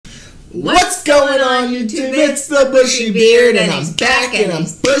What's going on, YouTube? It's the Bushy Beard, and I'm back, and I'm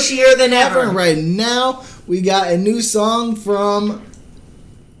bushier than ever. And right now, we got a new song from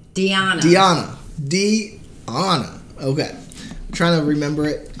Deanna. Okay. I'm trying to remember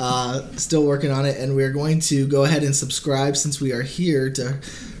it. Still working on it, and we're going to go ahead and subscribe since we are here to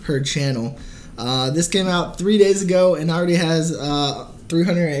her channel. This came out 3 days ago and already has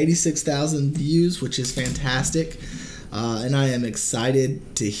 386,000 views, which is fantastic. And I am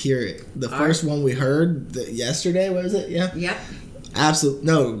excited to hear it. The first one we heard yesterday, what was it? Yeah? Yep.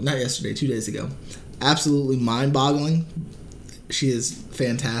 No, not yesterday, 2 days ago. Absolutely mind-boggling. She is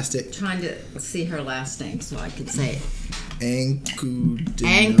fantastic. Trying to see her last name so I could say it.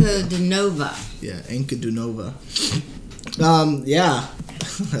 Ankudinova. Yeah, Ankudinova. Yeah.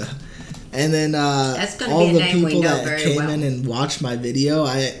 And then all the people that came in and watched my video,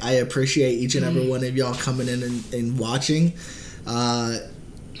 I appreciate each and every one of y'all coming in and watching.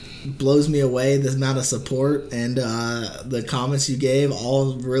 Blows me away, the amount of support and the comments you gave,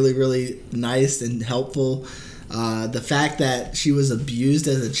 all really, really nice and helpful. The fact that she was abused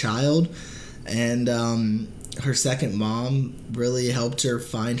as a child and her second mom really helped her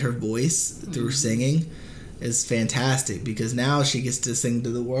find her voice through singing is fantastic, because now she gets to sing to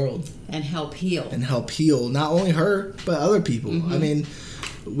the world and help heal not only her but other people. I mean,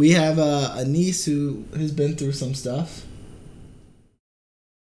 we have a niece who has been through some stuff.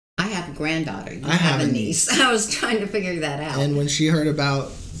 I have a granddaughter. I have a niece. I was trying to figure that out, and when she heard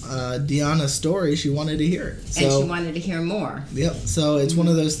about Deanna's story, she wanted to hear it, and she wanted to hear more. Yep. So it's one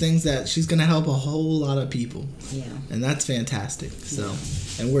of those things that she's going to help a whole lot of people. Yeah, and that's fantastic. So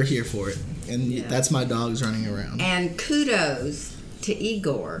and we're here for it. And that's my dogs running around. And kudos to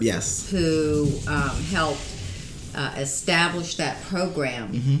Igor. Yes. Who helped establish that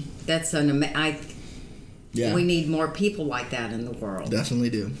program. That's an amazing. We need more people like that in the world.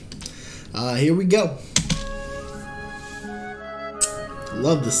 Definitely do. Here we go.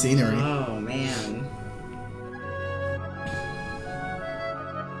 Love the scenery. Oh, man.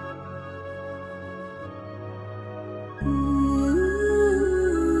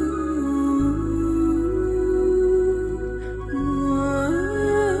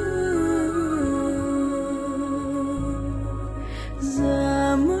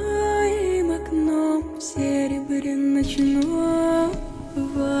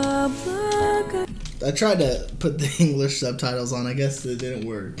 I tried to put the English subtitles on. I guess it didn't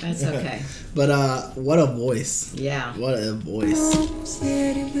work. That's okay. But what a voice. Yeah. What a voice.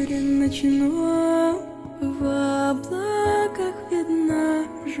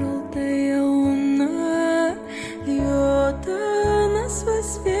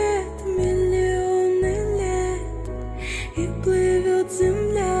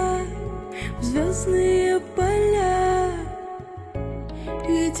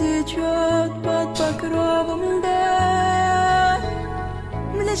 Течет под покровом льда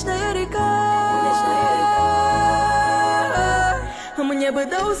Млечная река Мне бы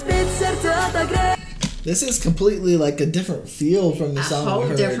да успеть сердце отогреть. This is completely like a different feel from the song we heard. A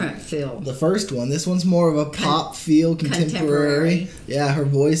whole different feel. The first one. This one's more of a pop feel, contemporary. Yeah, her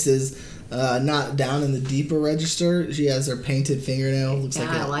voice is not down in the deeper register. She has her painted fingernail. Looks like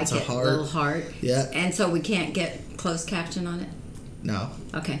it's a heart. Little heart. Yeah. And so we can't get closed caption on it? No.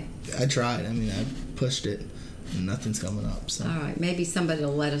 Okay. I tried. I mean, I pushed it, and nothing's coming up. So. All right. Maybe somebody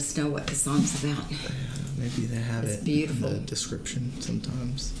will let us know what the song's about. Maybe they have it beautiful. in the description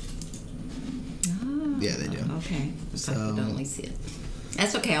sometimes. Oh, yeah, they do. Okay. So, I could only see it.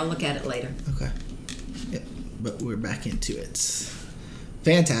 That's okay. I'll look at it later. Okay. Yep. But we're back into it.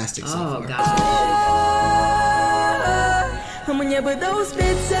 Fantastic so far. Oh, gosh. Мне бы да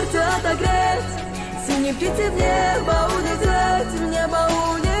успеть сердце отогреть. Синей птицы в небо улететь, в небо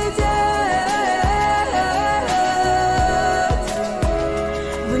улететь.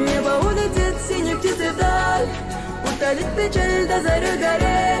 В небо улететь, синей птицы вдаль. Утолить печаль, до зарю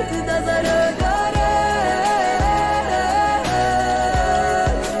гореть, до зарю гореть.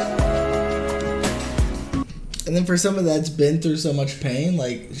 And then for someone that's been through so much pain,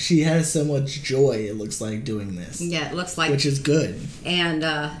 like, she has so much joy, it looks like, doing this. Yeah, it looks like. Which is good. And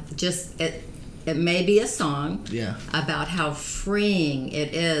it may be a song about how freeing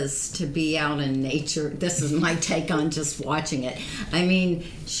it is to be out in nature. This is my take on just watching it. I mean,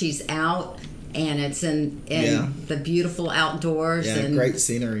 she's out and it's in the beautiful outdoors and great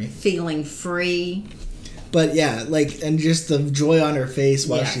scenery. Feeling free. But yeah, like, and just the joy on her face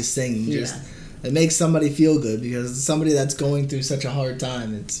while she's singing, it makes somebody feel good, because somebody that's going through such a hard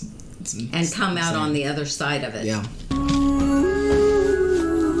time, it's and come out on the other side of it. Yeah. Do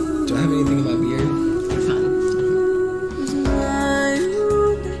I have anything in my beard? Fun.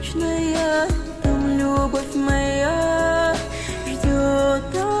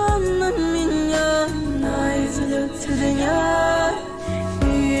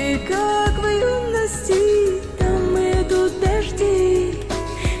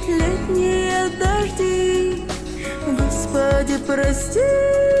 Господи, прости.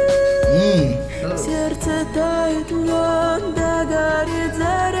 В сердце тает лед, да горит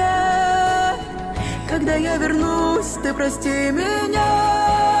заря. Когда я вернусь, ты прости меня.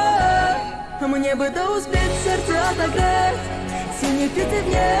 Мне бы да успеть сердце отогреть, синие птицы в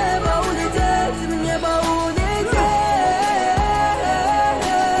небо улететь, в небо улететь.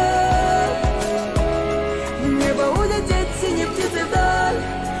 В небо улететь, синие птицы вдаль,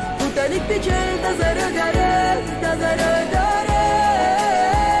 утолить печаль, до заря гореть, до заря гореть.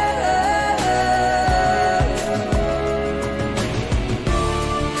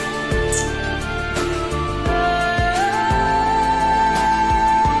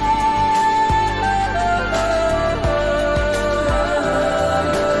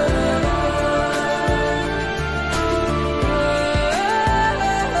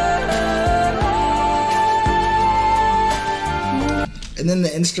 And then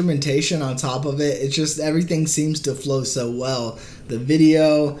the instrumentation on top of it, it's just everything seems to flow so well. The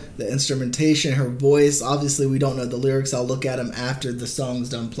video, the instrumentation, her voice. Obviously, we don't know the lyrics. I'll look at them after the song's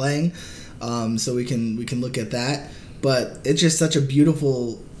done playing, so we can look at that. But it's just such a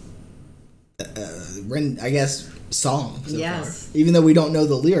beautiful, I guess, song so far. Even though we don't know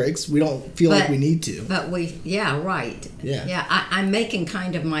the lyrics, we don't feel like we need to. But right. Yeah. I'm making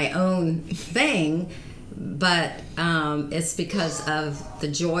kind of my own thing. But it's because of the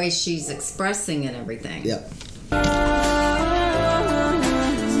joy she's expressing and everything. Yep.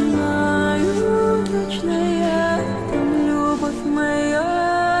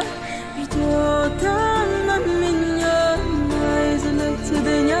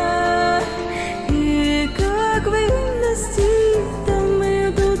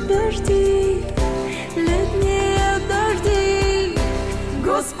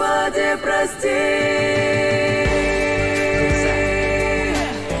 Господи, прости.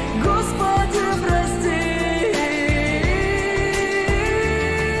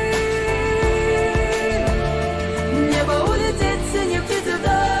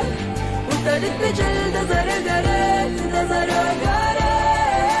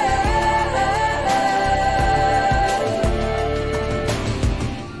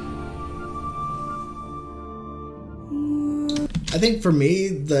 I think for me,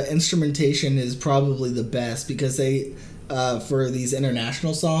 the instrumentation is probably the best because they, for these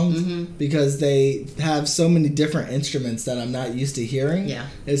international songs, because they have so many different instruments that I'm not used to hearing. Yeah.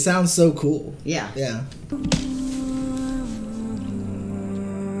 It sounds so cool. Yeah. Yeah.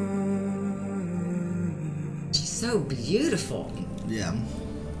 She's so beautiful. Yeah.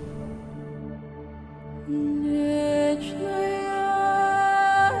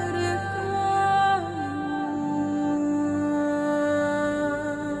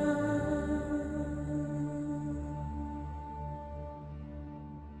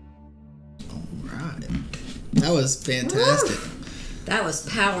 That was fantastic. That was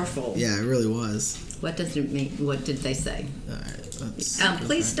powerful. Yeah, it really was. What does it mean? What did they say? All right,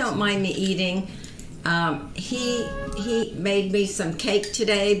 please don't mind me eating. He made me some cake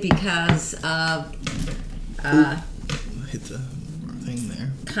today because of hit the thing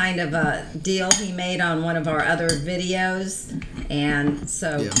there. Kind of a deal he made on one of our other videos, and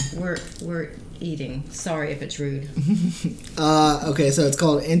so we're eating. Sorry if it's rude. Okay, so it's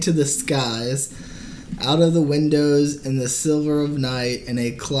called Into the Skies. Out of the windows in the silver of night,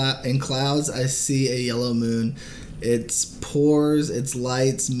 in clouds I see a yellow moon. It pours its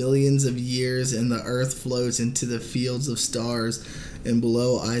lights millions of years, and the earth floats into the fields of stars, and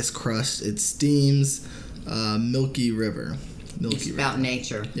below ice crust it steams, milky river. It's about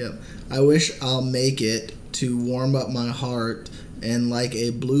nature. Yep. I wish I'll make it to warm up my heart, and like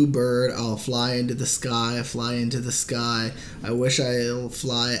a blue bird I'll fly into the sky, fly into the sky. I wish I'll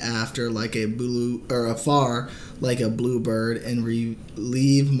fly after like a afar like a bluebird, and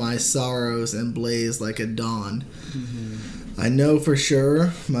relieve my sorrows and blaze like a dawn. I know for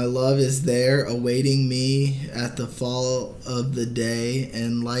sure my love is there awaiting me at the fall of the day,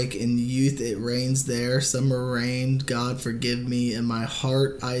 and like in youth it rains there, summer rain, God forgive me, and my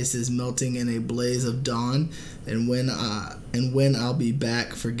heart ice is melting in a blaze of dawn, and when I'll be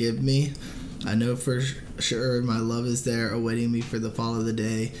back, forgive me. I know for sure my love is there awaiting me for the fall of the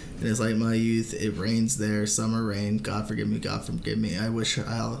day, and it's like my youth it rains there, summer rain, God forgive me, God forgive me. I wish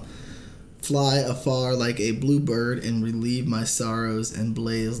I'll fly afar like a bluebird, and relieve my sorrows and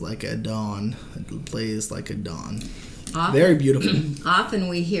blaze like a dawn. Blaze like a dawn. Very beautiful. Often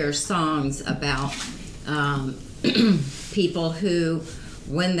we hear songs about people who,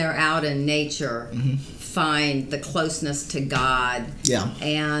 when they're out in nature, find the closeness to God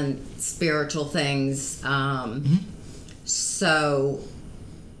and spiritual things. So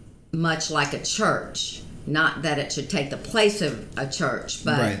much like a church. not that it should take the place of a church,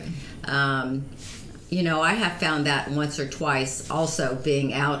 but you know, I have found that once or twice also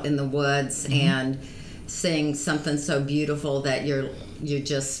being out in the woods and seeing something so beautiful that you're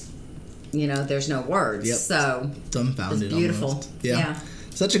just, you know, there's no words. So dumbfounded. It's beautiful. Almost. Yeah.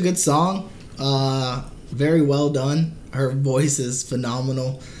 Such a good song. Very well done. Her voice is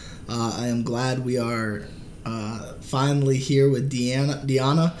phenomenal. I am glad we are finally here with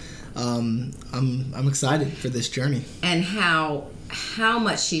Deanna. I'm excited for this journey. And how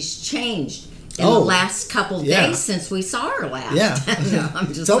much she's changed in the last couple of days since we saw her last.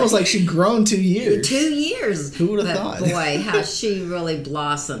 It's almost like she's grown 2 years. 2 years. Who would have thought? Boy, how she really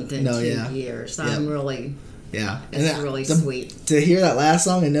blossomed in 2 years. I'm really... Yeah. It's really sweet. To hear that last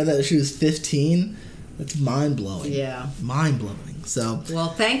song and know that she was 15, that's mind-blowing. Yeah. Mind-blowing. So, well,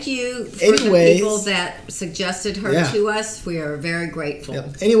 thank you for the people that suggested her to us. We are very grateful.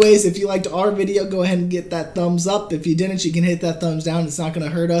 Anyways, if you liked our video, go ahead and get that thumbs up. If you didn't, you can hit that thumbs down. It's not going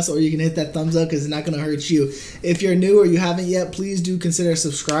to hurt us, or you can hit that thumbs up because it's not going to hurt you. If you're new or you haven't yet, please do consider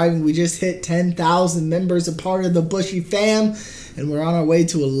subscribing. We just hit 10,000 members, a part of the Bushy fam, and we're on our way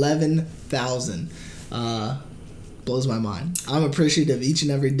to 11,000. Blows my mind. I'm appreciative each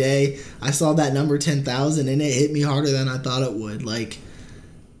and every day. I saw that number 10,000 and it hit me harder than I thought it would. Like,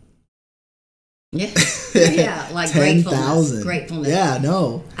 like 10,000. Gratefulness. Yeah,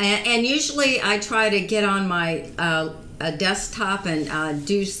 no. And usually I try to get on my desktop and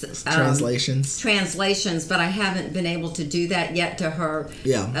do translations, but I haven't been able to do that yet to her.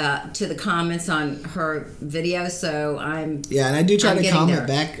 To the comments on her video. So I'm. Yeah, and I do try to comment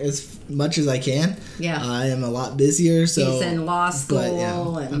back as much as I can. I am a lot busier. So he's in law school. But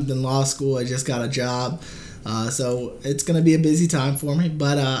I'm in law school. I just got a job. So it's going to be a busy time for me,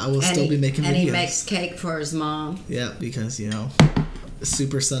 but I will still be making videos. And he makes cake for his mom. Yeah, because, you know,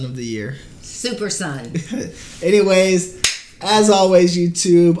 Super Son of the Year. Super Son. Anyways, as always,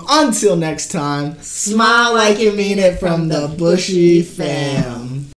 YouTube, until next time, smile like you mean it from the Bushy fam.